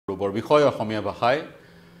গৌৰৱৰ বিষয় অসমীয়া ভাষাই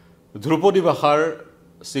ধ্ৰুপদী ভাষাৰ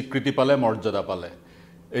স্বীকৃতি পালে মৰ্যাদা পালে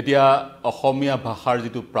এতিয়া অসমীয়া ভাষাৰ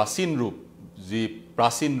যেটো প্ৰাচীন ৰূপ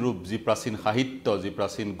যি প্ৰাচীন সাহিত্য যি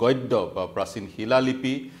প্ৰাচীন গদ্য বা প্ৰাচীন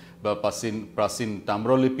শিলালিপি বা প্ৰাচীন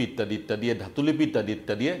তাম্ৰলিপি ইত্যাদি ধাতুলিপি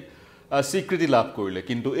ইত্যাদি স্বীকৃতি লাভ কৰিলে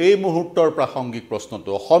কিন্তু এই মুহূৰ্তৰ প্ৰাসংগিক প্ৰশ্নটো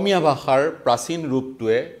অসমীয়া ভাষাৰ প্ৰাচীন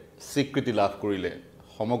ৰূপটোৱে স্বীকৃতি লাভ কৰিলে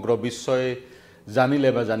সমগ্ৰ বিশ্বই জানিলে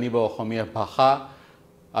বা জানিব অসমীয়া ভাষা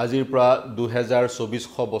আজিৰ পৰা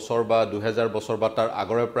 2400 বছৰ বা 2000 বছৰ বা তাৰ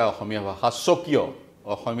আগৰে পৰা অসমীয়া ভাষা স্বকীয়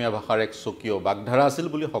অসমীয়া ভাষাৰ এক স্বকীয় বাগধাৰা আছিল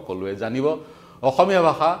বুলি সকলোৱে জানিব অসমীয়া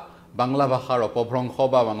ভাষা বাংলা ভাষাৰ অপভ্ৰংশ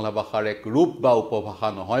বা বাংলা ভাষাৰ এক ৰূপ বা উপভাষা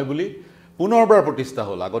নহয় বুলি পুনৰবাৰ প্ৰতিষ্ঠা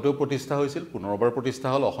হ'ল আগতেও প্ৰতিষ্ঠা হৈছিল পুনৰবাৰ প্ৰতিষ্ঠা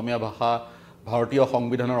হ'ল অসমীয়া ভাষা ভাৰতীয়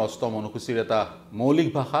সংবিধানৰ অষ্টম অনুসূচীৰ এটা মৌলিক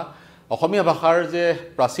ভাষা অসমীয়া ভাষাৰ যে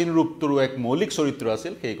প্ৰাচীন ৰূপটোৰ এক মৌলিক চৰিত্ৰ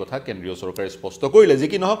আছিল সেই কথা কেন্দ্ৰীয় চৰকাৰে স্পষ্ট কৰিলে যে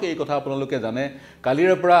কি নহক এই কথা আপোনালোকে জানে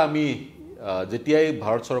কালিৰে পৰা আমি যেতিয়াই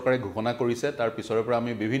ভাৰত চৰকাৰে ঘোষণা কৰিছে তাৰ পিছৰে পৰা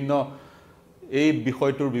আমি বিভিন্ন এই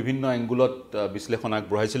বিষয়টোৰ বিভিন্ন এংগুলত বিশ্লেষণ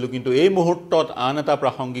আগবঢ়াইছিলোঁ কিন্তু এই মুহূৰ্তত আন এটা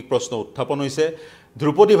প্ৰাসংগিক প্ৰশ্ন উত্থাপন হৈছে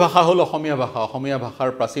ধ্ৰুপদী ভাষা হ'ল অসমীয়া ভাষাৰ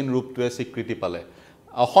প্ৰাচীন ৰূপটোৱে স্বীকৃতি পালে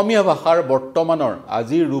অসমীয়া ভাষাৰ বৰ্তমানৰ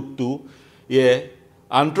আজিৰ ৰূপটো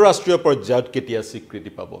আন্তঃৰাষ্ট্ৰীয় পৰ্যায়ত কেতিয়া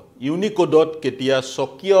স্বীকৃতি পাব ইউনিকোডত কেতিয়া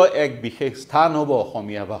স্বকীয় এক বিশেষ স্থান হ'ব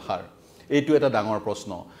অসমীয়া ভাষাৰ এইটো এটা ডাঙৰ প্ৰশ্ন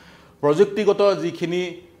প্ৰযুক্তিগত যিখিনি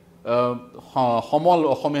সমল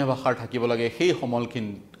অসমীয়া ভাষাৰ থাকিব লাগে সেই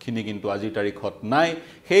সমলখিনি কিন্তু আজিৰ তাৰিখত নাই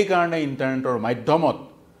সেই কাৰণে ইন্টাৰনেটৰ মাধ্যমত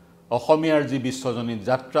অসমীয়াৰ যি বিশ্বজনীন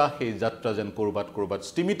যাত্ৰা সেই যাত্ৰা যেন কৰবাত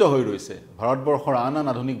স্থিমিত হৈ ৰৈছে ভাৰতবৰ্ষৰ আন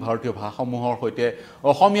আধুনিক ভাৰতীয় ভাষাসমূহৰ সৈতে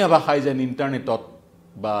অসমীয়া ভাষাই যেন ইন্টাৰনেটত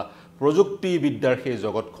বা প্ৰযুক্তিবিদ্যাৰ সেই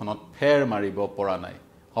জগতখনত ফেৰ মাৰিব পৰা নাই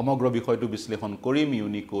সমগ্ৰ বিষয়টো বিশ্লেষণ কৰিম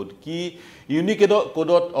ইউনিকোড কি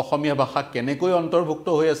ইউনিকোডত অসমীয়া ভাষা কেনেকৈ অন্তৰ্ভুক্ত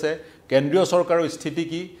হৈ আছে কেন্দ্ৰীয় চৰকাৰৰ স্থিতি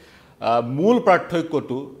কি মূল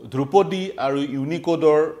পাৰ্থক্যটো ধ্ৰুপদী আৰু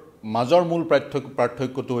ইউনিকোডৰ মাজৰ মূল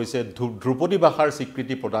পাৰ্থক্যটো হৈছে ধ্ৰুপদী ভাষাৰ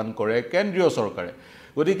স্বীকৃতি প্ৰদান কৰে কেন্দ্ৰীয় চৰকাৰে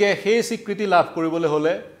গতিকে সেই স্বীকৃতি লাভ কৰিবলৈ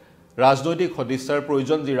হ'লে ৰাজনৈতিক সদিচ্ছাৰ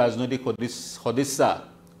প্ৰয়োজন যি ৰাজনৈতিক সদিচ্ছা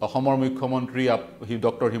অসমৰ মুখ্যমন্ত্ৰী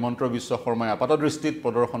ডক্টৰ হিমন্ত বিশ্ব শৰ্মাই আপাতদৃষ্টিত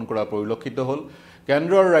প্ৰদৰ্শন কৰা পৰিলক্ষিত হ'ল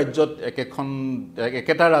কেন্দ্ৰৰ ৰাজ্যত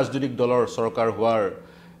একেটা ৰাজনৈতিক দলৰ চৰকাৰ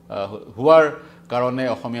হোৱাৰ কাৰণে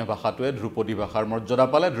অসমীয়া ভাষাটোৱে ধ্ৰুপদী ভাষাৰ মৰ্যাদা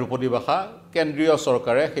পালে ধ্ৰুপদী ভাষা কেন্দ্ৰীয়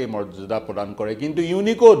চৰকাৰে সেই মৰ্যাদা প্ৰদান কৰে কিন্তু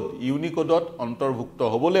ইউনিকোডত অন্তৰ্ভুক্ত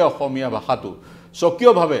হ'বলৈ অসমীয়া ভাষাটো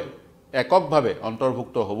স্বকীয়ভাৱে এককভাৱে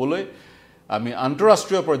অন্তৰ্ভুক্ত হ'বলৈ আমি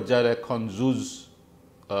আন্তঃৰাষ্ট্ৰীয় পৰ্যায়ত এখন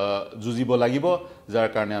যুঁজিব লাগিব যাৰ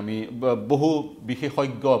কাৰণে আমি বহু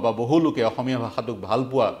বিশেষজ্ঞ বা বহু লোকে অসমীয়া ভাষাটোক ভাল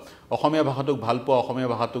পোৱা অসমীয়া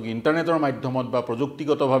ভাষাটোক ইন্টাৰনেটৰ মাধ্যমত বা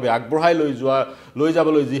প্ৰযুক্তিগতভাৱে আগবঢ়াই লৈ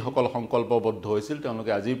যাবলৈ যিসকল সংকল্পবদ্ধ হৈছিল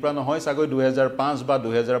তেওঁলোকে আজিৰ পৰা নহয় চাগৈ 2005 বা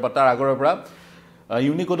 2000 বা তাৰ আগৰে পৰা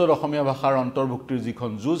ইউনিকোডত অসমীয়া ভাষাৰ অন্তৰ্ভুক্তিৰ যিখন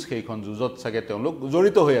যুঁজ সেইখন যুঁজত চাগে তেওঁলোক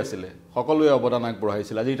জড়িত হৈ আছিল সকলোৱে অৱদান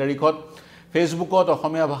আগবঢ়াইছিল আজিৰ তাৰিখত ফেচবুকত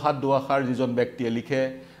অসমীয়া ভাষাত দুআষাৰ যিজন ব্যক্তিয়ে লিখে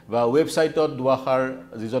বা ৱেবছাইটত দুআষাৰ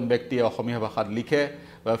যিজন ব্যক্তিয়ে অসমীয়া ভাষাত লিখে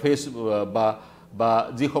বা বা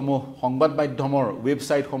যিসমূহ সংবাদ মাধ্যমৰ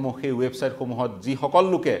ৱেবছাইটসমূহ সেই ৱেবছাইটসমূহত যিসকল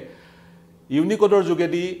লোকে ইউনিকোডৰ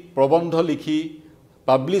যোগেদি প্ৰবন্ধ লিখি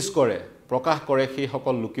পাব্লিছ কৰে প্ৰকাশ কৰে সেই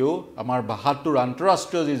সকল লোকেও আমাৰ ভাষাটোৰ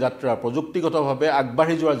আন্তঃৰাষ্ট্ৰীয় যি যাত্ৰা প্ৰযুক্তিগতভাৱে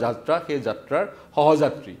আগবাঢ়ি যোৱাৰ যাত্ৰা সেই যাত্ৰাৰ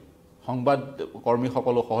সহযাত্ৰী সংবাদ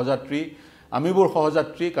কৰ্মীসকলো সহযাত্ৰী আমিবোৰ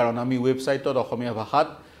সহযাত্ৰী কাৰণ আমি ৱেবছাইটত অসমীয়া ভাষাত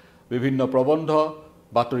বিভিন্ন প্ৰবন্ধ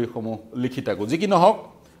বাতৰিসমূহ লিখি থাকোঁ যি কি নহওক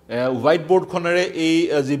হোৱাইট বোৰ্ডখনেৰে এই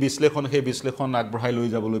যি বিশ্লেষণ সেই বিশ্লেষণ আগবঢ়াই লৈ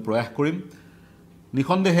যাবলৈ প্ৰয়াস কৰিম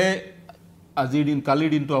নিখন্দেহে কালিৰ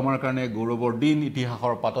দিনটো আমাৰ কাৰণে গৌৰৱৰ দিন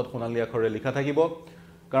ইতিহাসৰ পাতত সোণালী আখৰে লিখা থাকিব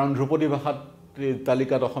কাৰণ ধ্ৰুপদী ভাষাত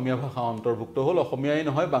তালিকাত অসমীয়া ভাষা অন্তৰ্ভুক্ত হ'ল অসমীয়াই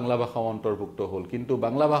নহয় বাংলা ভাষাও অন্তৰ্ভুক্ত হ'ল কিন্তু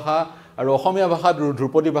বাংলা ভাষা আৰু অসমীয়া ভাষা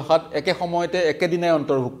ধ্ৰুপদী ভাষাত একে সময়তে একেদিনাই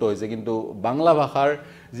অন্তৰ্ভুক্ত হৈছে কিন্তু বাংলা ভাষাৰ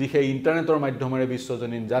যি সেই ইন্টাৰনেটৰ মাধ্যমেৰে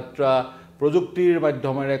বিশ্বজনীন যাত্ৰা প্ৰযুক্তিৰ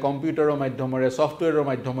মাধ্যমেৰে কম্পিউটাৰৰ মাধ্যমেৰে সফটৱেৰৰ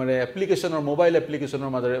মাধ্যমেৰে মোবাইল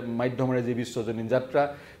এপ্লিকেশ্যনৰ মাধ্যমেৰে যি বিশ্বজনীন যাত্ৰা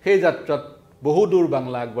সেই যাত্ৰাত বহু দূৰ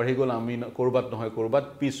বাংলা আগবাঢ়ি গ'ল আমি কৰবাত নহয় কৰবাত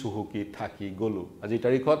পিছ হুহুকি থাকি গ'লো আজিৰ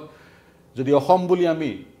তাৰিখত যদি অসম বুলি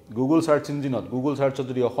আমি গুগল সাৰ্চত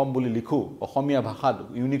যদি অসম বুলি লিখো অসমীয়া ভাষাত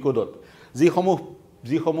ইউনিকোডত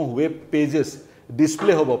যিসমূহ ৱেব পেজেছ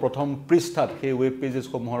ডিসপ্লে হ'ব প্ৰথম পৃষ্ঠাত সেই ৱেব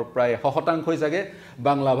পেজেছসমূহৰ প্ৰায় 100% চাগে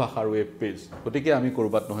বাংলা ভাষাৰ ৱেব পেজ গতিকে আমি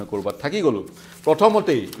কৰবাত নহয় কৰবাত থাকি গ'লো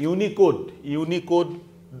প্ৰথমতে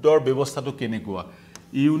ইউনিকোডৰ ব্যৱস্থাটো কেনেকুৱা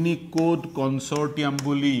ইউনিকোড কনসৰ্টিয়াম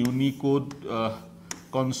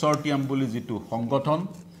বুলি যিটো সংগঠন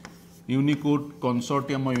ইউনিকোড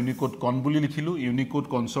কনসৰ্টিয়াম ইউনিকোড কন বুলি লিখিলো ইউনিকোড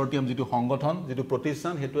কনসৰ্টিয়াম যিটো সংগঠন যিটো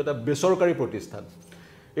প্ৰতিষ্ঠান হেতু এটা বেসৰকাৰী প্ৰতিষ্ঠান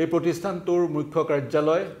এই প্ৰতিষ্ঠানটোৰ মুখ্য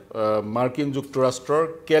কাৰ্যালয় মাৰ্কিন যুক্তৰাষ্ট্ৰৰ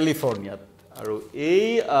কেলিফৰ্ণিয়াত আৰু এই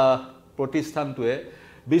প্ৰতিষ্ঠানটোৱে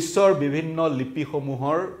বিশ্বৰ বিভিন্ন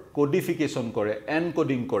লিপিসমূহৰ কোডিফিকেশ্যন কৰে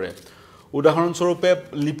এনকোডিং কৰে উদাহৰণস্বৰূপে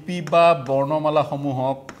লিপি বা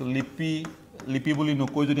বৰ্ণমালাসমূহক লিপি বুলি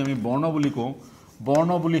নকৈ যদি আমি বৰ্ণ বুলি কওঁ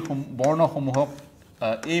বৰ্ণসমূহক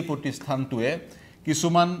এই প্ৰতিষ্ঠানটোৱে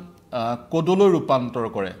কিছুমান কোডলৈ ৰূপান্তৰ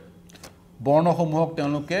কৰে বৰ্ণসমূহক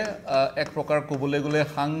তেওঁলোকে এক প্ৰকাৰ ক'বলৈ গ'লে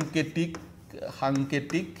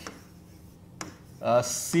সাংকেতিক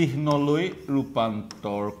চিহ্নলৈ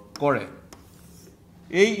ৰূপান্তৰ কৰে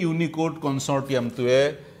এই ইউনিকোড কনচৰ্টিয়ামটোৱে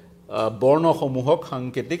বৰ্ণসমূহক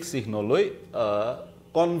সাংকেতিক চিহ্নলৈ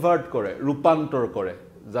কনভাৰ্ট কৰে ৰূপান্তৰ কৰে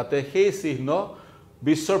যাতে সেই চিহ্ন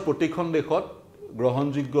বিশ্বৰ প্ৰতিখন দেশত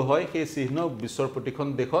গ্ৰহণযোগ্য হয় সেই চিহ্ন বিশ্বৰ প্ৰতিখন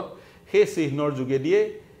দেশত সেই চিহ্নৰ যোগেদিয়ে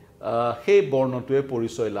সেই বৰ্ণটোৱে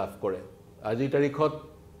পৰিচয় লাভ কৰে আজিৰ তাৰিখত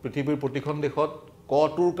পৃথিৱীৰ প্ৰতিখন দেশত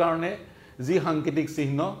কটোৰ কাৰণে যি সাংকেতিক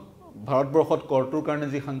চিহ্ন ভাৰতবৰ্ষত কটোৰ কাৰণে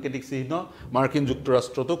যি সাংকেতিক চিহ্ন মাৰ্কিন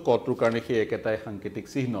যুক্তৰাষ্ট্ৰতো কটোৰ কাৰণে সেই একেটাই সাংকেতিক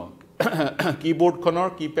চিহ্ন কিবোৰ্ডখনৰ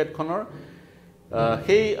কিপ্যাডখনৰ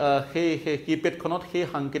সেই কিপ্যাডখনত সেই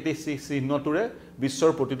সাংকেতিক চিহ্নটোৰে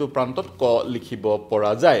বিশ্বৰ প্ৰতিটো প্ৰান্তত ক লিখিব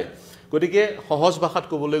পৰা যায় গতিকে সহজ ভাষাত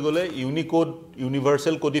ক'বলৈ গ'লে ইউনিকোড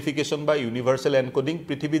ইউনিভাৰ্সেল কোডিফিকেশ্যন বা ইউনিভাৰ্সেল এনকোডিং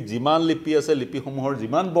পৃথিৱীত যিমান লিপি আছে লিপিসমূহৰ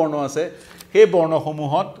যিমান বৰ্ণ আছে সেই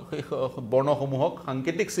বৰ্ণসমূহক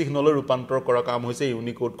সাংকেতিক চিহ্নলৈ ৰূপান্তৰ কৰা কাম হৈছে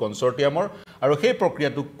ইউনিকোড কনচৰ্টিয়ামৰ আৰু সেই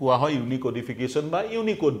প্ৰক্ৰিয়াটোক কোৱা হয় ইউনিকোডিফিকেশ্যন বা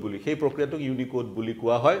ইউনিকোড বুলি সেই প্ৰক্ৰিয়াটোক ইউনিকোড বুলি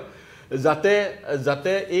কোৱা হয়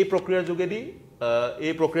যাতে এই প্ৰক্ৰিয়াৰ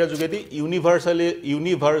যোগেদি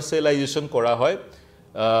ইউনিভাৰ্সেলাইজেশ্যন কৰা হয়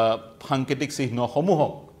সাংকেতিক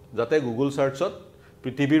চিহ্নসমূহক যাতে গুগল সাৰ্চত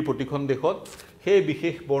পৃথিৱীৰ প্ৰতিখন দেশত সেই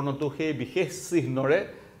বিশেষ বৰ্ণটো সেই বিশেষ চিহ্নৰে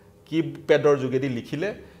কিপ্যাডৰ যোগেদি লিখিলে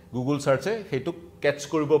গুগল সাৰ্চে হেতুক ক্যাচ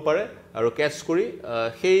কৰিব পাৰে আৰু ক্যাচ কৰি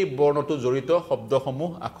সেই বৰ্ণটো জড়িত শব্দসমূহ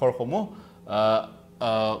আখৰসমূহ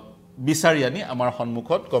বিচাৰি আনি আমাৰ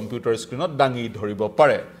সন্মুখত কম্পিউটাৰ স্ক্ৰিনত দাঙি ধৰিব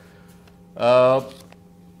পাৰে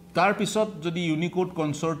তাৰ পিছত যদি ইউনিকোড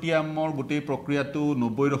কনচৰ্টিয়ামৰ গোটেই প্ৰক্ৰিয়াটো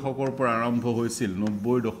 90 দশকৰ পৰা আৰম্ভ হৈছিল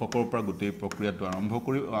 90 দশকৰ পৰা গোটেই প্ৰক্ৰিয়াটো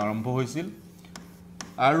আৰম্ভ হৈছিল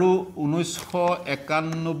আৰু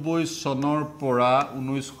 1991 চনৰ পৰা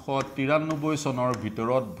 1993 চনৰ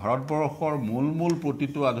ভিতৰত ভাৰতবৰ্ষৰ মূল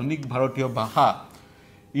প্ৰতিটো আধুনিক ভাৰতীয় ভাষা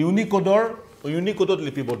ইউনিকোডত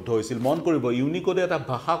লিপিবদ্ধ হৈছিল মন কৰিব ইউনিকোডে এটা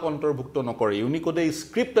ভাষাক অন্তৰ্ভুক্ত নকৰে ইউনিকোডে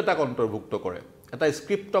স্ক্ৰিপ্ট এটা অন্তৰ্ভুক্ত কৰে এটা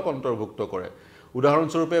স্ক্ৰিপ্টক অন্তৰ্ভুক্ত কৰে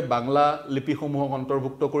উদাহৰণস্বৰূপে বাংলা লিপিসমূহক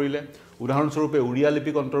অন্তৰ্ভুক্ত কৰিলে উদাহৰণস্বৰূপে উৰিয়া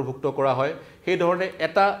লিপিক অন্তৰ্ভুক্ত কৰা হয় সেই ধৰণে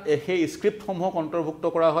সেই স্ক্ৰিপ্টসমূহক অন্তৰ্ভুক্ত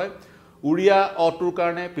কৰা হয় উৰিয়া অটোৰ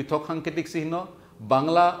কাৰণে পৃথক সাংকেতিক চিহ্ন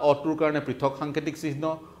বাংলা অটোৰ কাৰণে পৃথক সাংকেতিক চিহ্ন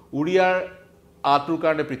উৰিয়াৰ আটোৰ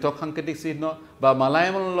কাৰণে পৃথক সাংকেতিক চিহ্ন বা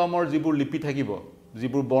মালায়ালমৰ যিবোৰ লিপি থাকিব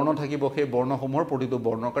যিবোৰ বৰ্ণ থাকিব সেই বৰ্ণসমূহৰ প্ৰতিটো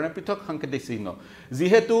বৰ্ণৰ কাৰণে পৃথক সাংকেতিক চিহ্ন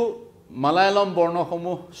যেহেতু মালায়ালম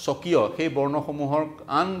বৰ্ণসমূহ স্বকীয় সেই বৰ্ণসমূহৰ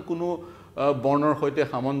আন কোনো বৰ্ণৰ সৈতে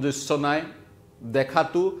সামঞ্জস্য নাই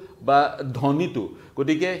দেখাটো বা ধ্বনিটো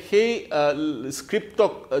গতিকে সেই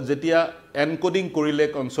স্ক্ৰিপ্টক যেতিয়া এনকোডিং কৰিলে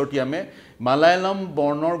কনচৰ্টিয়ামে মালায়ালম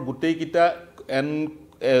বৰ্ণৰ গোটেইকিটা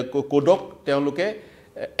কোডক তেওঁলোকে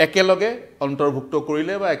একেলগে অন্তৰ্ভুক্ত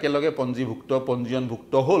কৰিলে বা একেলগে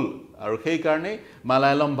পঞ্জীয়নভুক্ত হ'ল আৰু সেই কাৰণে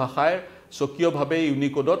মালায়ালম ভাষাৰ স্বকীয়ভাৱে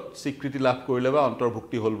ইউনিকোডত স্বীকৃতি লাভ কৰিলে বা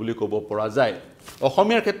অন্তৰ্ভুক্তি হ'ল বুলি ক'ব পৰা যায়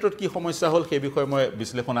অসমীয়াৰ ক্ষেত্ৰত কি সমস্যা হ'ল সেই বিষয়ে মই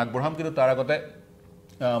বিশ্লেষণ আগবঢ়াম কিন্তু তাৰ আগতে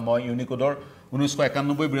মই ইউনিকোডৰ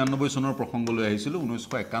 1991-92 চনৰ প্ৰসংগলৈ আহিছিলোঁ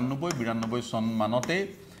 1991-92 চন মানতে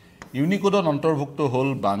ইউনিকোডত অন্তৰ্ভুক্ত হ'ল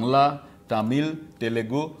বাংলা তামিল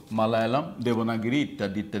তেলেগু মালায়ালম দেৱনাগৰী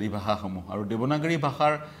ইত্যাদি ভাষাসমূহ আৰু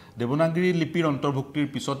দেৱনাগৰী লিপিৰ অন্তৰ্ভুক্তিৰ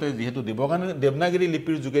পিছতে যেহেতু দেৱনাগৰী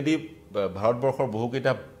লিপিৰ যোগেদি ভাৰতবৰ্ষৰ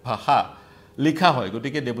বহুকেইটা ভাষা লিখা হয়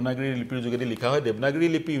গতিকে দেৱনাগৰী লিপিৰ যোগেদি লিখা হয় দেৱনাগৰী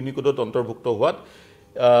লিপি ইউনিকোডত অন্তৰ্ভুক্ত হোৱাত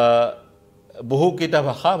বহুকেইটা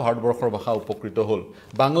ভাষা ভাৰতবৰ্ষৰ ভাষা উপকৃত হ'ল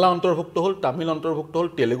বাংলা অন্তৰ্ভুক্ত হ'ল তামিল অন্তৰ্ভুক্ত হ'ল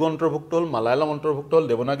তেলেগু অন্তৰ্ভুক্ত হ'ল মালায়ালম অন্তৰ্ভুক্ত হ'ল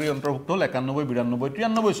দেৱনাগৰী অন্তৰ্ভুক্ত হ'ল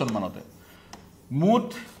 91-92-93 চন মানতে মুঠ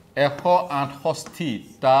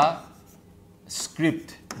 168টা স্ক্ৰিপ্ট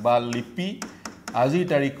বা লিপি আজিৰ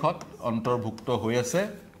তাৰিখত অন্তৰ্ভুক্ত হৈ আছে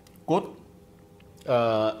কোড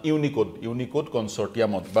ইউনিকোড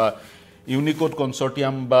কনচৰ্টিয়ামত বা ইউনিকোড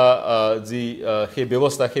কনচৰ্টিয়াম বা যি সেই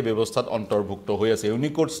ব্যৱস্থাত অন্তৰ্ভুক্ত হৈ আছে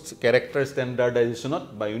ইউনিকোড ক্যাৰেক্টাৰ ষ্টেণ্ডাৰ্ডাইজেশ্যনত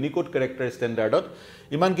বা ইউনিকোড ক্যাৰেক্টাৰ ষ্টেণ্ডাৰ্ডত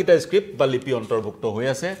ইমানকিটা স্ক্ৰিপ্ট বা লিপি অন্তৰ্ভুক্ত হৈ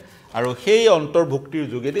আছে আৰু সেই অন্তৰ্ভুক্তিৰ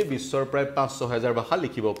যোগেদি বিশ্বৰ প্ৰায় 5-6 হাজাৰ ভাষা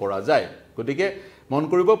লিখিব পৰা যায় গতিকে মন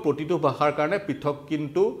কৰিব প্ৰতিটো ভাষাৰ কাৰণে পৃথক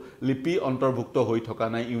কিন্তু লিপি অন্তৰ্ভুক্ত হৈ থকা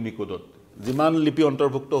নাই ইউনিকোডত যিমান লিপি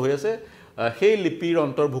অন্তৰ্ভুক্ত হৈ আছে সেই লিপিৰ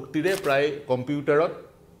অন্তৰ্ভুক্তিৰে প্ৰায় কম্পিউটাৰত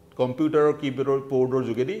কম্পিউটাৰৰ কীবোৰ্ডৰ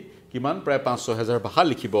যোগেদি কিমান প্ৰায় 5-6,000 ভাষা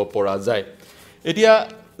লিখিব পৰা যায় এতিয়া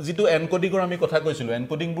যেটো এনকোডিংৰ আমি কথা কৈছিলো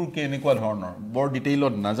এনকোডিংবোৰ কেনেকুৱা ধৰণৰ বৰ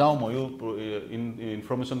ডিটেইলত নাযাও ময়ো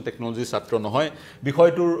ইনফৰমেশন টেকনলজি ছাত্ৰ নহয়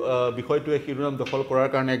বিষয়টোৱে শিৰোনাম দখল কৰাৰ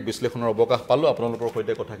কাৰণে এক বিশ্লেষণৰ অৱকাশ পালো আপোনালোকৰ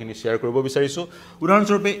সৈতে কথাখিনি শেয়াৰ কৰিব বিচাৰিছো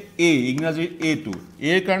উদাহৰণস্বৰূপে এ ইংৰাজীৰ এ2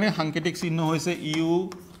 এৰ কাৰণে সাংকেতিক চিহ্ন হৈছে ইউ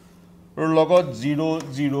ৰ লগত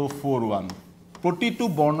 0041 প্ৰতিটো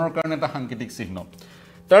বৰ্ণৰ কাৰণে এটা সাংকেতিক চিহ্ন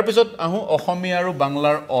তাৰ পিছত আহো অসমীয়া আৰু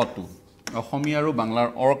বাংলাৰ অটো অসমীয়া আৰু বাংলাৰ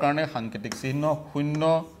অৰ কাৰণে সাংকেতিক চিহ্ন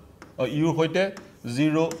 0 ইউৰ হৈতে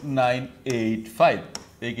 0985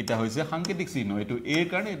 এইকিটা হৈছে সাংকেতিক চিহ্ন এটো এৰ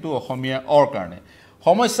কাৰণে এটো অসমীয়া অৰ কাৰণে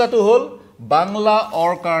সমস্যাটো হল বাংলা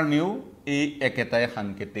অৰ কাৰণেও এই একেটাই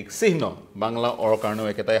সাংকেতিক চিহ্ন বাংলা অৰ কাৰণেও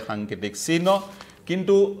একেটাই সাংকেতিক চিহ্ন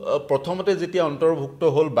কিন্তু প্ৰথমতে যেতিয়া অন্তৰ্ভুক্ত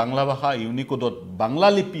হল বাংলা ভাষা ইউনিকোডত বাংলা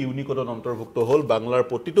লিপি ইউনিকোডত অন্তৰ্ভুক্ত হল বাংলাৰ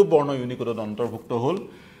প্ৰতিটো বৰ্ণ ইউনিকোডত অন্তৰ্ভুক্ত হল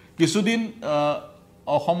কিছুদিন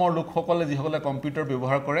অসমৰ লোকসকলে যিসকলে কম্পিউটাৰ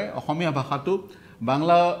ব্যৱহাৰ কৰে অসমীয়া ভাষাটো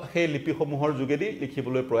বাংলা সেই লিপিসমূহৰ যোগেদি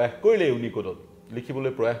লিখিবলৈ প্ৰয়াস কৰিলে ইউনিকোডত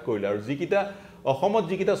লিখিবলৈ প্ৰয়াস কৰিলে আৰু যিকিটা অসমত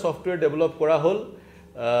যিকিটা সফটওয়্যাৰ ডেভেলপ কৰা হল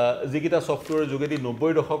যিকিটা সফটওয়্যাৰৰ যোগেদি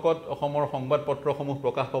 90 দশকত অসমৰ সংবাদপত্ৰসমূহ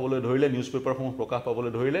প্ৰকাশ পাবলৈ ধৰিলে নিউজ পেপাৰসমূহ প্ৰকাশ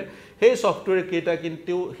পাবলৈ ধৰিলে সেই সফটওয়্যাৰ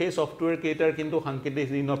কেইটাৰ কিন্তু সাংকেতিক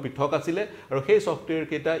চিহ্ন পৃথক আছিল আৰু সেই সফটওয়্যাৰ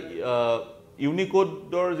কেইটা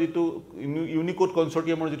ইউনিকোডৰ যেটো ইউনিকোড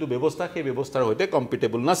কনসৰ্টিয়ামৰ যেটো ব্যৱস্থা সেই ব্যৱস্থাৰ হৈতে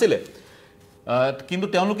কম্পিটেবল নাছিলে কিন্তু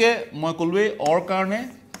তেওঁলোকে মই কলুৱে অৰ কাৰণে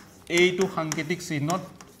এইটো সাংকেতিক চিহ্নত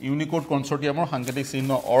ইউনিকোড কনসৰ্টিয়ামৰ সাংকেতিক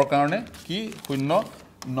চিহ্ন অৰ কাৰণে কি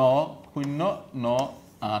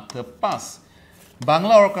 09095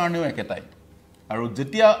 বাংলা অৰ কাৰণেও একেটাই আৰু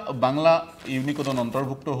যেতিয়া বাংলা ইউনিকোডত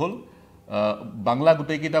অন্তৰ্ভুক্ত হল বাংলা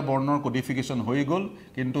গোটেইকিটা বৰ্ণৰ কোডিফিকেশন হৈ গল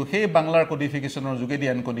কিন্তু সেই বাংলাৰ কোডিফিকেশনৰ যোগেদি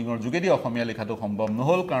এনকোডিংৰ যোগেদি অসমীয়া লিখাটো সম্ভৱ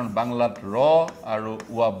নহল কাৰণ বাংলাত ৰ আৰু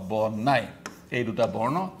ৱ নাই এই দুটা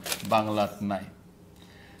বৰ্ণ বাংলাত নাই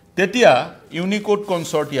তেতিয়া ইউনিকোড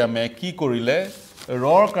কনসৰ্টিয়ামে কি কৰিলে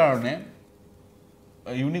ৰৰ কাৰণে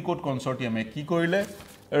ইউনিকোড কনসৰ্টিয়ামে কি কৰিলে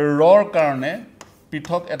ৰৰ কাৰণে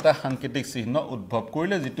পৃথক এটা সাংকেতিক চিহ্ন উদ্ভৱ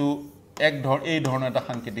কৰিলে যেটো এই ধৰণৰ এটা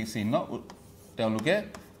সাংকেতিক চিহ্ন তেওঁলোকে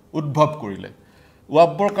উদ্ভৱ কৰিলে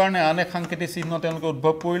ৱাবৰ কাৰণে আন এক সাংকেতিক চিহ্ন তেওঁলোকে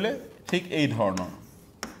উদ্ভৱ কৰিলে ঠিক এই ধৰণৰ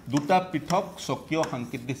দুটা পৃথক স্বকীয়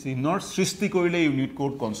সাংকেতিক চিহ্নৰ সৃষ্টি কৰিলে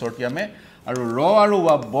ইউনিকোড কনসৰ্টিয়ামে আৰু ৰ আৰু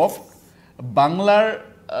ৱাবক বাংলাৰ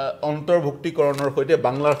অন্তৰ্ভুক্তিকৰণৰ হৈতে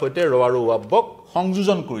বাংলাৰ হৈতে ৰ আৰু ৱাবক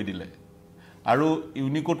সংযোজন কৰি দিলে আৰু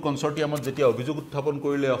ইউনিকোড কনসৰ্টিয়ামত যেতিয়া অভিযোগ উত্থাপন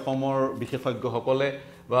কৰিলে অসমৰ বিশেষজ্ঞসকলে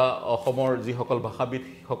বা অসমৰ যিসকল ভাষাবিদ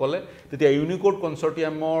সকলে তেতিয়া ইউনিকোড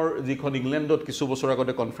কনসৰ্টিয়ামৰ যিখন ইংলেণ্ডত কিছু বছৰ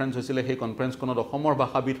আগতে কনফাৰেন্স হৈছিল সেই কনফাৰেন্সখনত অসমৰ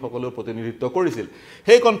ভাষাবিদ সকলেও প্ৰতিনিধিত্ব কৰিছিল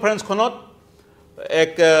সেই কনফাৰেন্সখনত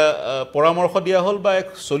এক পৰামৰ্শ দিয়া হল বা এক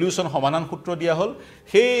সলিউশন সমাধান সূত্ৰ দিয়া হল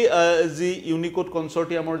সেই যি ইউনিকোড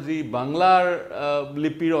কনসৰ্টিয়ামৰ যি বাংলাৰ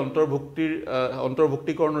লিপিৰ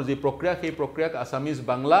অন্তৰ্ভুক্তিকৰণৰ যি প্ৰক্ৰিয়া সেই প্ৰক্ৰিয়াক আসামিজ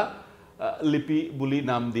বাংলা লিপি বুলি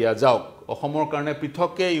নাম দিয়া যাওক অসমৰ কাৰণে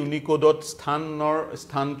পৃথককে ইউনিকোডত স্থানৰ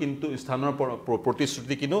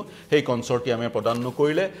প্ৰতিশ্ৰুতি কিনো সেই কনসৰ্টিয়ামে প্ৰদান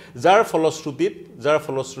নকৰিলে যাৰ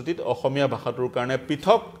ফলশ্ৰুতিত অসমীয়া ভাষাটোৰ কাৰণে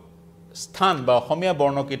পৃথক স্থান বা অসমীয়া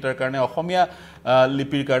বৰ্ণকেইটাৰ কাৰণে অসমীয়া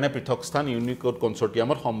লিপিৰ কাৰণে পৃথক স্থান ইউনিকোড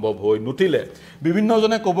কনসৰ্টিয়ামত সম্ভৱ হৈ নুঠিলে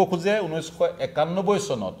বিভিন্নজনে ক'ব খোজে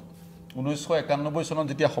 1991 চনত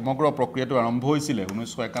যেতিয়া সমগ্ৰ প্ৰক্ৰিয়াটো আৰম্ভ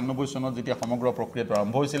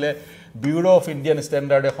হৈছিল ব্যুৰো অফ ইণ্ডিয়ান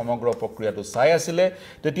ষ্টেণ্ডাৰ্ডে সমগ্ৰ প্ৰক্ৰিয়াটো চাই আছিল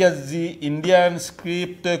তেতিয়া যি Indian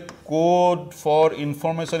script code for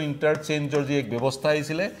information ইণ্টাৰচেঞ্জৰ যি এক ব্যৱস্থা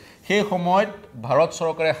আহিছিল সেই সময়ত ভাৰত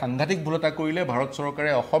চৰকাৰে সাংঘাতিক ভুল এটা কৰিলে ভাৰত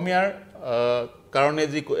চৰকাৰে অসমীয়াৰ কাৰণে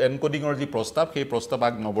যি এনকোডিংৰ যি প্ৰস্তাৱ সেই প্ৰস্তাৱ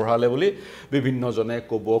আগ নবঢ়ালে বুলি বিভিন্নজনে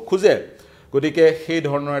ক'ব খোজে গতিকে সেই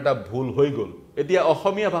ধৰণৰ এটা ভুল হৈ গল এতিয়া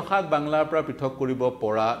অসমীয়া ভাষাক বাংলাৰ পৰা পৃথক কৰিব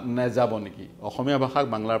পৰা নাযাব নেকি অসমীয়া ভাষাক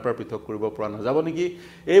বাংলাৰ পৰা পৃথক কৰিব পৰা নাযাব নেকি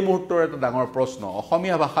এই মুহূৰ্তৰ এটা ডাঙৰ প্ৰশ্ন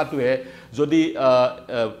অসমীয়া ভাষাটোৱে যদি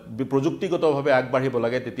প্ৰযুক্তিগতভাৱে আগবাঢ়িব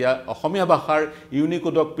লাগে তেতিয়া অসমীয়া ভাষাৰ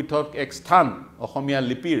ইউনিকোডক পৃথক এক স্থান অসমীয়া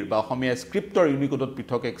লিপিৰ বা অসমীয়া স্ক্ৰিপ্টৰ ইউনিকোডত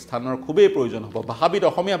পৃথক এক স্থানৰ খুবেই প্ৰয়োজন হ'ব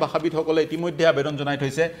অসমীয়া ভাষাবিদসকলে ইতিমধ্যে আবেদন জনাই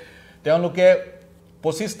থৈছে তেওঁলোকে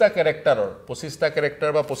 25টা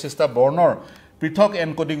কেৰেক্টাৰ বা 25টা বৰ্ণৰ পৃথক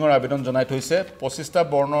এনকোডিংৰ আবেদন জনাই থৈছে 25টা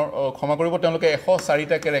বৰ্ণৰ ক্ষমা কৰিব তেওঁলোকে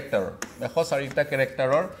 104টা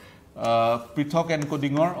কেৰেক্টাৰৰ পৃথক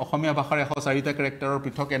এনকোডিংৰ অসমীয়া ভাষাৰ 104টা কেৰেক্টাৰৰ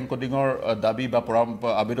পৃথক এনকোডিংৰ দাবী বা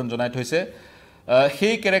আবেদন জনাই থৈছে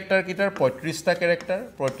সেই কেৰেক্টাৰ কিটাৰ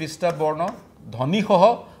 35টা বৰ্ণ ধ্বনিসহ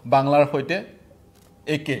বাংলাৰ সৈতে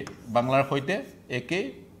একে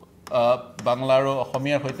বাংলা আৰু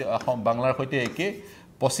অসমীয়াৰ সৈতে বাংলাৰ সৈতে একে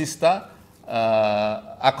 25টা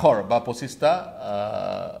আখৰ বা 25টা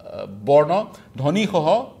বৰ্ণ ধ্বনিসহ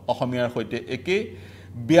অসমীয়াৰ সৈতে একে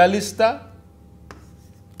 42টা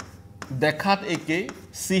দেখাত একে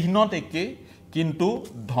চিহ্নত একে কিন্তু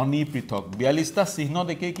ধ্বনি পৃথক 42টা চিহ্নত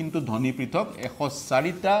একে কিন্তু ধ্বনি পৃথক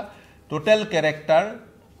 104টা টোটাল ক্যাৰেক্টাৰ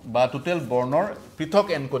বা টোটাল বৰ্ণৰ পৃথক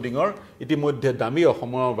এনকোডিংৰ ইতিমধ্যে দামী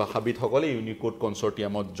অসমৰ ভাষাবিদসকলে ইউনিকোড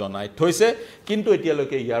কনসৰ্টিয়ামত জনাই থৈছে কিন্তু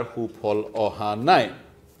এতিয়ালৈকে ইয়াৰ সুফল অহা নাই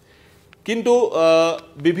কিন্তু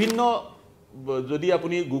বিভিন্ন যদি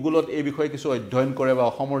আপুনি গুগলত এই বিষয়ে কিছু অধ্যয়ন কৰে বা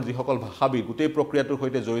অসমৰ যিসকল ভাষাবিদ গোটেই প্ৰক্ৰিয়াটোৰ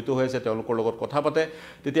সৈতে জড়িত হৈ আছে তেওঁলোকৰ লগত কথা পাতে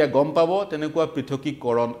তেতিয়া গম পাব তেনেকুৱা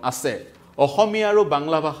পৃথকীকৰণ আছে অসমীয়া আৰু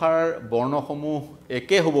বাংলা ভাষাৰ বৰ্ণসমূহ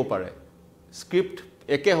একে হ'ব পাৰে স্ক্ৰিপ্ট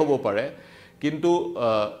একে হ'ব পাৰে কিন্তু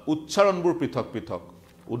উচ্চাৰণবোৰ পৃথক পৃথক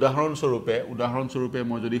উদাহৰণস্বৰূপে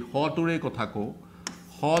মই যদি হটোৰে কথা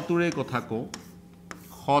কওঁ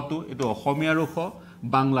হটো এটো অসমীয়াৰ খ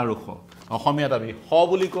বাংলাৰ খ অসমীয়াত আমি হ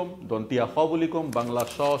বুলি কম দন্তিয়া হ বুলি কম বাংলা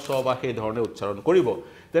স বা সেই ধৰণে উচ্চাৰণ কৰিব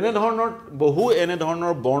তেনে ধৰণৰ বহু এনে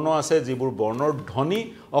ধৰণৰ বৰ্ণ আছে যিবোৰ বৰ্ণৰ ধ্বনি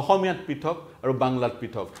অসমীয়াত পৃথক আৰু বাংলাত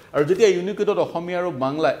পৃথক আৰু যেতিয়া ইউনিকোডত অসমীয়া আৰু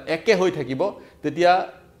বাংলা একে হৈ থাকিব তেতিয়া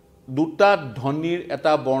দুটা ধ্বনিৰ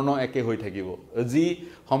এটা বৰ্ণ একে হৈ থাকিব যি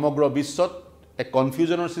সমগ্ৰ বিশ্বত এক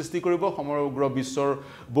কনফিউজনৰ সৃষ্টি কৰিব সমগ্ৰ বিশ্বৰ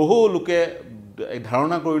বহু লোকে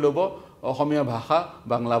ধাৰণা কৰি ল'ব অসমীয়া ভাষা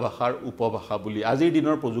বাংলা ভাষাৰ উপভাষা বুলি আজিৰ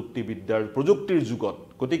দিনৰ প্ৰযুক্তিৰ যুগত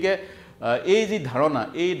গতিকে এই যি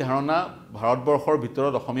ধাৰণা ভাৰতবৰ্ষৰ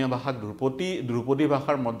ভিতৰত অসমীয়া ভাষাক ধ্ৰুপদী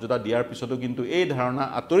ভাষাৰ মৰ্যাদা দিয়াৰ পিছতো কিন্তু এই ধাৰণা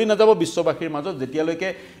আঁতৰি নাযাব বিশ্ববাসীৰ মাজত যেতিয়ালৈকে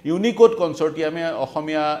ইউনিকোড কনসৰ্টিয়ামে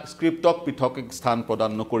অসমীয়া স্ক্ৰিপ্টক পৃথক স্থান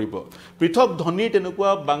প্ৰদান নকৰিব পৃথক ধ্বনিৰ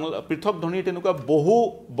তেনেকুৱা বহু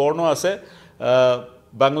বৰ্ণ আছে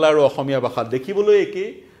বাংলা আৰু অসমীয়া ভাষাত দেখিবলৈ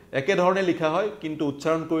একে ধৰণে লিখা হয় কিন্তু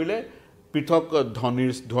উচ্চাৰণ কৰিলে পৃথক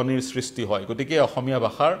ধ্বনিৰ সৃষ্টি হয় গতিকে অসমীয়া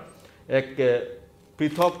ভাষাৰ এক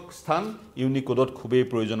পৃথক স্থান ইউনিকোডত খুবেই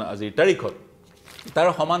প্ৰয়োজন আজিৰ তাৰিখত তাৰ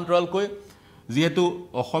সমান্তৰালকৈ যেহেতু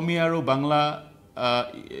অসমীয়া আৰু বাংলা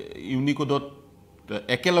ইউনিকোডত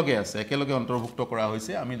একেলগে অন্তৰ্ভুক্ত কৰা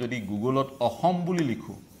হৈছে আমি যদি গুগলত অসম বুলি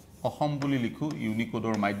লিখো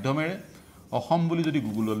ইউনিকোডৰ মাধ্যমেৰে অসম বুলি যদি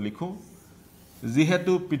গুগলত লিখো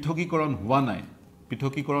যেহেতু পৃথকীকৰণ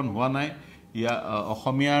হোৱা নাই ইয়া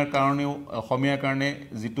অসমীয়াৰ কাৰণে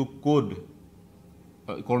যিটো কোড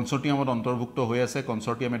কনসৰ্টিয়ামত অন্তৰ্ভুক্ত হৈ আছে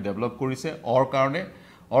কনসৰ্টিয়ামে ডেভেলপ কৰিছে অৰ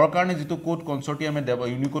কাৰণে যিটো কোড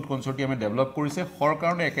ইউনিকোড কনসৰ্টিয়ামে ডেভেলপ কৰিছে হৰ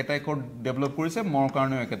কাৰণে একেটাই কোড ডেভেলপ কৰিছে মৰ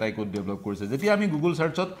কাৰণেও একেটাই কোড ডেভেলপ কৰিছে যেতিয়া আমি গুগল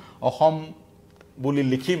সাৰ্চত অসম বুলি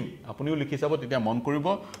লিখিম আপুনিও লিখি চাব তেতিয়া মন কৰিব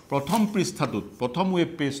প্ৰথম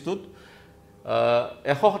ৱেব পেজটোত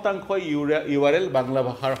 100% URL বাংলা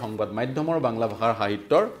ভাষাৰ সংবাদ মাধ্যমৰ বাংলা ভাষাৰ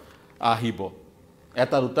সাহিত্যৰ আহিব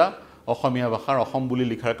এটা দুটা অসমীয়া ভাষাৰ অসম বুলি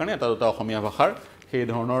লিখাৰ কাৰণে এটা দুটা অসমীয়া ভাষাৰ সেই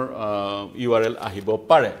ধৰণৰ URL আহিব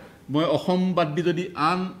পাৰে মই অসম বাদ দি যদি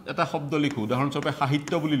আন এটা শব্দ লিখো উদাহৰণস্বৰূপে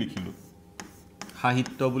সাহিত্য বুলি লিখিলো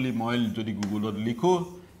সাহিত্য বুলি মই যদি গুগলত লিখো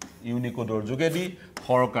ইউনিকোডৰ যোগেদি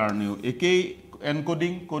হৰ কাৰণেও একেই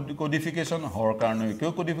এনকোডিং কোডিফিকেশন হৰ কাৰণে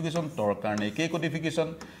একেই কোডিফিকেশন তৰ কাৰণে একেই কোডিফিকেশন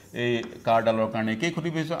এই কাৰডালৰ কাৰণে একেই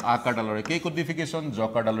কোডিফিকেশন আকাৰডালৰ একেই কোডিফিকেশন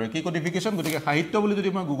জকাৰডালৰ একেই কোডিফিকেশন গতিকে সাহিত্য বুলি যদি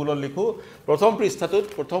মই গুগলত লিখো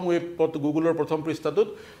গুগলৰ প্ৰথম পৃষ্ঠাটোত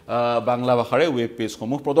বাংলা ভাষাৰে ৱেব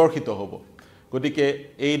পেজসমূহ প্ৰদৰ্শিত হ'ব গতিকে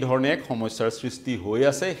এই ধৰণে এক সমস্যাৰ সৃষ্টি হৈ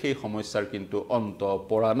আছে সেই সমস্যাৰ কিন্তু অন্ত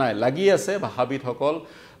পৰা নাই লাগি আছে ভাষাবিদসকল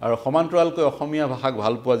আৰু সমান্তৰালকৈ অসমীয়া ভাষাক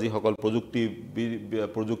ভাল পোৱা যিসকল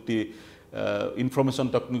প্ৰযুক্তি ইনফৰমেশন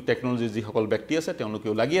টেকনলজি যিসকল ব্যক্তি আছে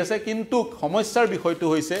তেওঁলোকেও লাগি আছে কিন্তু সমস্যাৰ বিষয়টো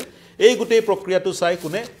হৈছে এই গোটেই প্ৰক্ৰিয়াটো চাই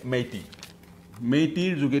কোনে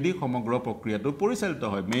মেইটিৰ যোগেদি সমগ্ৰ প্ৰক্ৰিয়াটো পৰিচালিত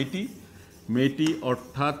হয় মেইটি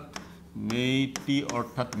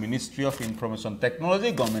অৰ্থাৎ ministry of information technology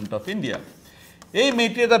government of India এই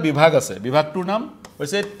মেইটিৰ এটা বিভাগ আছে বিভাগটোৰ নাম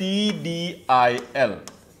হৈছে TDIL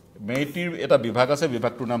মেইটিৰ এটা বিভাগ আছে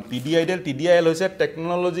বিভাগটোৰ নাম TDIL হৈছে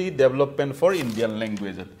technology development for Indian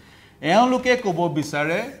language এওঁলোকে ক'ব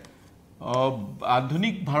বিচাৰে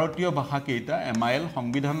আধুনিক ভাৰতীয় ভাষা কেইটা MIL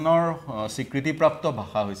সংবিধানৰ স্বীকৃতিপ্ৰাপ্ত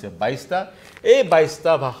ভাষা হৈছে 22টা এই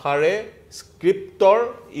 22টা ভাষাৰে স্ক্ৰিপ্টৰ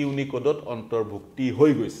ইউনিকোডত অন্তৰ্ভুক্তি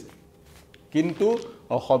হৈ গৈছে কিন্তু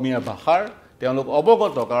অসমীয়া ভাষাৰ তেওঁলোক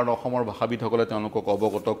অৱগত কাৰণ অসমৰ ভাষাবিদসকলে তেওঁলোকক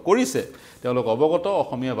অৱগত কৰিছে তেওঁলোক অৱগত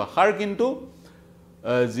অসমীয়া ভাষাৰ কিন্তু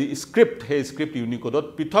যি স্ক্ৰিপ্ট সেই স্ক্ৰিপ্ট ইউনিকোডত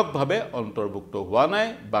পৃথকভাৱে অন্তৰ্ভুক্ত হোৱা নাই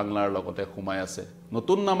বাংলাৰ লগতে সোমাই আছে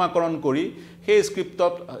নতুন নামাকৰণ কৰি সেই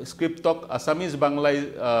স্ক্ৰিপ্টক আসামিজ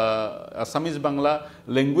বাংলা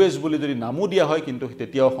লেংগুৱেজ বুলি যদি নামো দিয়া হয় কিন্তু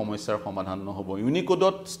তেতিয়াও সমস্যাৰ সমাধান নহ'ব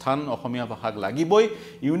ইউনিকোডত স্থান অসমীয়া ভাষাক লাগিবই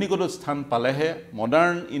ইউনিকোডত স্থান পালেহে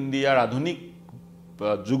মডাৰ্ণ ইণ্ডিয়াৰ আধুনিক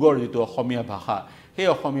যুগৰ যিটো অসমীয়া ভাষা সেই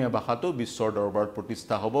অসমীয়া ভাষাটো বিশ্বৰ দৰবাৰত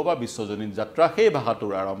প্ৰতিষ্ঠা হ'ব বা বিশ্বজনীন যাত্ৰা সেই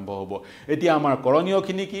ভাষাটোৰ আৰম্ভ হ'ব এতিয়া আমাৰ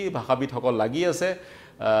কৰণীয়খিনি কি ভাষাবিদসকল লাগি আছে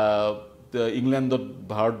ইংলেণ্ডত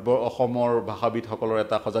অসমৰ ভাষাবিদসকলৰ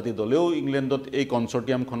এটা সজাতি দলেও ইংলেণ্ডত এই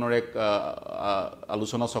কনচৰ্টিয়ামখনৰ এক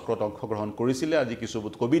আলোচনা চক্ৰত অংশগ্ৰহণ কৰিছিলে আজি কিছু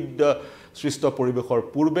কোভিড সৃষ্ট পৰিৱেশৰ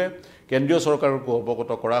পূৰ্বে কেন্দ্ৰীয় চৰকাৰকো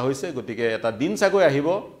অৱগত কৰা হৈছে গতিকে এটা দিন চাগৈ আহিব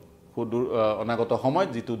অনাগত সময়ত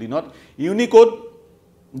যিটো দিনত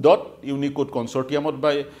ইউনিকোড কনচৰ্টিয়ামত বা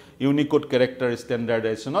ইউনিকোড কেৰেক্টাৰ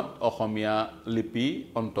ষ্টেণ্ডাৰ্ডাইজেশ্যনত অসমীয়া লিপি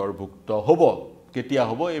অন্তৰ্ভুক্ত হ'ব কেতিয়া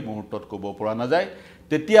হ'ব এই মুহূৰ্তত ক'ব পৰা নাযায়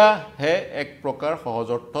তেতিয়াহে এক প্ৰকাৰ সহজ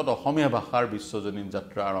অৰ্থত অসমীয়া ভাষাৰ বিশ্বজনীন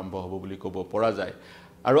যাত্ৰা আৰম্ভ হ'ব বুলি ক'ব পৰা যায়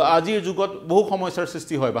আৰু আজিৰ যুগত বহু সমস্যাৰ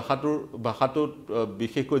সৃষ্টি হয় ভাষাটোত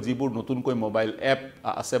বিশেষকৈ যিবোৰ নতুনকৈ মোবাইল এপ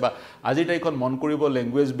আছে বা আজিৰ তাৰিখত মন কৰিব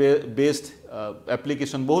লেংগুৱেজ বেছড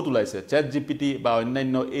এপ্লিকেশ্যন বহুত ওলাইছে চেট জিপিটি বা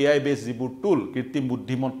অন্যান্য AI বেছড যিবোৰ টুল কৃত্ৰিম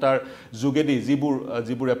বুদ্ধিমত্তাৰ যোগেদি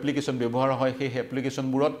যিবোৰ এপ্লিকেশ্যন ব্যৱহাৰ হয় সেই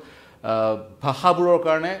এপ্লিকেশ্যনবোৰত ভাষাবোৰৰ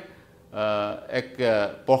কাৰণে এক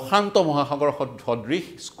প্ৰশান্ত মহাসাগৰ সদৃশ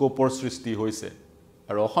স্কোপৰ সৃষ্টি হৈছে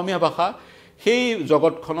আৰু অসমীয়া ভাষা সেই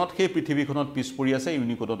জগতখনত সেই পৃথিৱীখনত পিছ পৰি আছে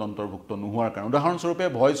ইউনিকোডত অন্তৰ্ভুক্ত নোহোৱাৰ কাৰণে উদাহৰণস্বৰূপে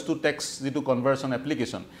ভইচ টু টেক্সট যিটো কনভাৰ্সন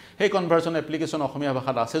এপ্লিকেশ্যন সেই কনভাৰ্সন এপ্লিকেশ্যন অসমীয়া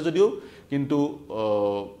ভাষাত আছে যদিও কিন্তু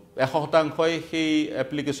 100% সেই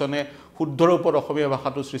এপ্লিকেশ্যনে শুদ্ধ ৰূপত অসমীয়া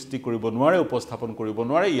ভাষাটো সৃষ্টি কৰিব নোৱাৰে উপস্থাপন কৰিব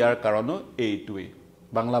নোৱাৰে ইয়াৰ কাৰণো এইটোৱেই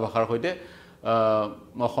বাংলা ভাষাৰ সৈতে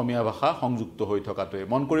অসমীয়া ভাষা সংযুক্ত হৈ থকাটোৱে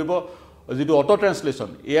মন কৰিব যেটো অটো ট্ৰান্সলেচন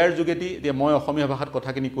এআইৰ যোগেদি এতিয়া মই অসমীয়া ভাষাত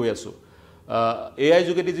কথাখিনি কৈ আছো এআই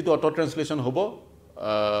যোগেদি যেটো অটো ট্ৰান্সলেচন হ'ব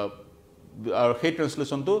আৰু সেই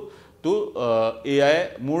ট্ৰান্সলেচনটো এআই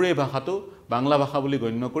মোৰ এই ভাষাটো বাংলা ভাষা বুলি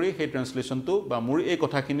গণ্য কৰি সেই ট্ৰান্সলেচনটো বা মোৰ এই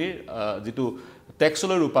কথাখিনিৰ যেটো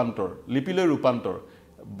টেক্সটলৈ ৰূপান্তৰ লিপিলৈ ৰূপান্তৰ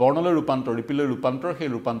বৰ্ণলৈ ৰূপান্তৰ লিপিলৈ ৰূপান্তৰ সেই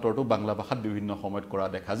ৰূপান্তৰটো বাংলা ভাষাত বিভিন্ন সময়ত কৰা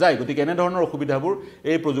দেখা যায় গতিকে এনে ধৰণৰ অসুবিধাবোৰ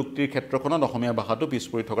এই প্ৰযুক্তিৰ ক্ষেত্ৰখনত অসমীয়া ভাষাটো পিছ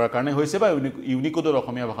পৰি থকাৰ কাৰণে হৈছে বা ইউনিকোডৰ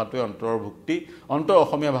অসমীয়া ভাষাটোৱে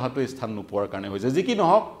অসমীয়া ভাষাটোৱে স্থান নোপোৱাৰ কাৰণে হৈছে যি কি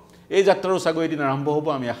নহওক এই যাত্ৰাৰো চাগৈ এদিন আৰম্ভ হ'ব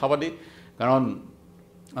আমি আশাবাদী কাৰণ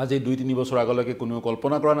আজি 2-3 বছৰ আগলৈকে কোনো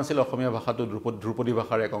কল্পনা কৰা নাছিল অসমীয়া ভাষাটো ধ্ৰুপদী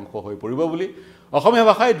ভাষাৰ এক অংশ হৈ পৰিব বুলি অসমীয়া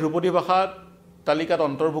ভাষাই ধ্ৰুপদী ভাষাত তালিকাত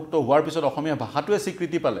অন্তৰ্ভুক্ত হোৱাৰ পিছত অসমীয়া ভাষাটোৱে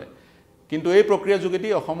স্বীকৃতি পালে কিন্তু এই প্ৰক্ৰিয়া যোগেদি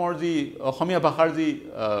অসমীয়া ভাষাৰ যি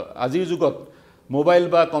আজিৰ যুগত মোবাইল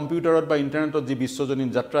বা কম্পিউটাৰত বা ইন্টাৰনেটত যি বিশ্বজনীন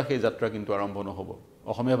যাত্ৰা সেই যাত্ৰা কিন্তু আৰম্ভ নহ'ব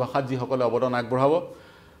অসমীয়া ভাষাত যিসকলে অৱদান আগবঢ়াব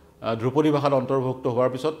ধ্ৰুপদী ভাষাত অন্তৰ্ভুক্ত হোৱাৰ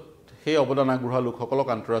পিছত সেই অৱদান আগবঢ়োৱা লোকসকলক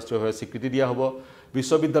আন্তঃৰাষ্ট্ৰীয়ভাৱে স্বীকৃতি দিয়া হ'ব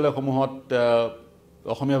বিশ্ববিদ্যালয়সমূহত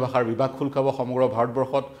অসমীয়া ভাষাৰ বিভাগ খুল খাব সমগ্ৰ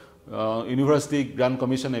ভাৰতবৰ্ষত ইউনিভাৰ্চিটি গ্ৰান্ট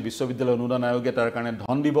কমিশনে বিশ্ববিদ্যালয় অনুদান আয়োগে তাৰ কাৰণে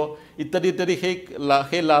ধন দিব ইত্যাদি ইত্যাদি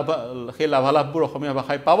সেই লাভালাভবোৰ অসমীয়া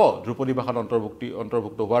ভাষাই পাব ধ্ৰুপদী ভাষাত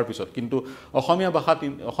অন্তৰ্ভুক্ত হোৱাৰ পিছত কিন্তু অসমীয়া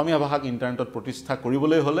ভাষাক ইন্টাৰনেটত প্ৰতিষ্ঠা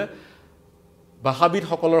কৰিবলৈ হলে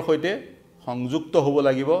ভাষাবিদসকলৰ সৈতে সংযুক্ত হ'ব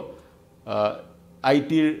লাগিব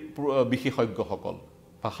আইটিৰ বিশেষজ্ঞসকল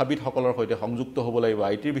ভাষাবিদসকলৰ সৈতে সংযুক্ত হ'ব লাগিব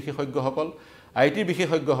আইটিৰ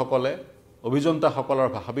বিশেষজ্ঞসকলে অভিযন্তাসকলৰ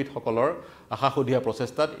ভাষাবিদসকলৰ আশাসুধীয়া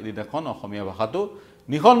প্ৰচেষ্টাত এদিনাখন অসমীয়া ভাষাটো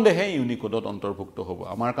নিখন্দেহে ইউনিকোডত অন্তৰ্ভুক্ত হ'ব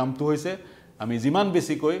আমাৰ কামটো হৈছে আমি যিমান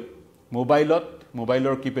বেছিকৈ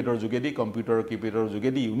মোবাইলৰ কিপেডৰ যোগেদি কম্পিউটাৰৰ কিপেডৰ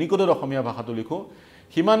যোগেদি ইউনিকোডত অসমীয়া ভাষাটো লিখো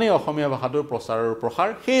হিমানে অসমীয়া ভাষাটোৰ প্ৰসাৰ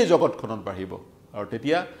সেই জগতখনত বাঢ়িব আৰু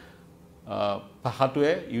তেতিয়া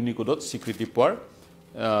ভাষাটোৱে ইউনিকোডত স্বীকৃতি পোৱাৰ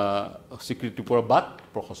বাট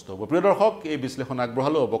প্ৰশস্ত হ'ব প্ৰিয় দৰ্শক এই বিশ্লেষণ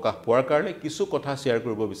আগবঢ়ালো অৱকাশ পোৱাৰ কাৰণে কিছু কথা শ্বেয়াৰ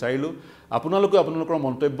কৰিব বিচাৰিলো আপোনালোকৰ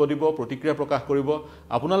মন্তব্য দিব প্ৰতিক্ৰিয়া প্ৰকাশ কৰিব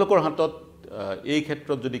আপোনালোকৰ হাতত এই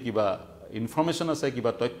ক্ষেত্ৰত যদি কিবা ইনফৰমেশ্যন আছে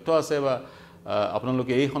কিবা তথ্য আছে বা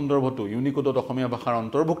আপোনালোকে এই সন্দৰ্ভটো ইউনিকোডত অসমীয়া ভাষাৰ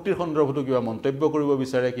অন্তৰ্ভুক্তিৰ সন্দৰ্ভটো কিবা মন্তব্য কৰিব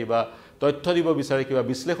বিচাৰে কিবা তথ্য দিব বিচাৰে কিবা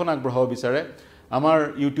বিশ্লেষণ আগবঢ়াব বিচাৰে আমাৰ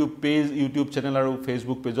ইউটিউব চেনেল আৰু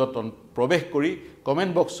ফেচবুক পেজত প্ৰৱেশ কৰি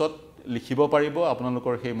কমেন্ট বক্সত লিখিব পাৰিব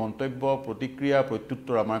আপোনালোকৰ সেই মন্তব্য প্ৰতিক্ৰিয়া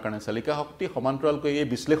প্ৰত্যুত্তৰ আমাৰ কাৰণে চালিকা শক্তি সমান্তৰালকৈ এই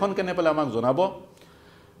বিশ্লেষণ কেনে পালে আমাক জনাব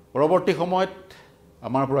পৰৱৰ্তী সময়ত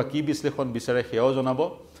আমাৰ পৰা কি বিশ্লেষণ বিচাৰে সেয়াও জনাব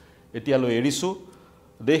এতিয়ালৈ এৰিছো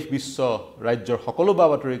দেশ বিশ্ব ৰাজ্যৰ সকলো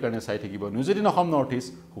বাতৰিৰ কাৰণে চাই থাকিব নিউজ 18 অসম নৰ্থ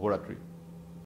ইষ্ট শুভৰাত্ৰি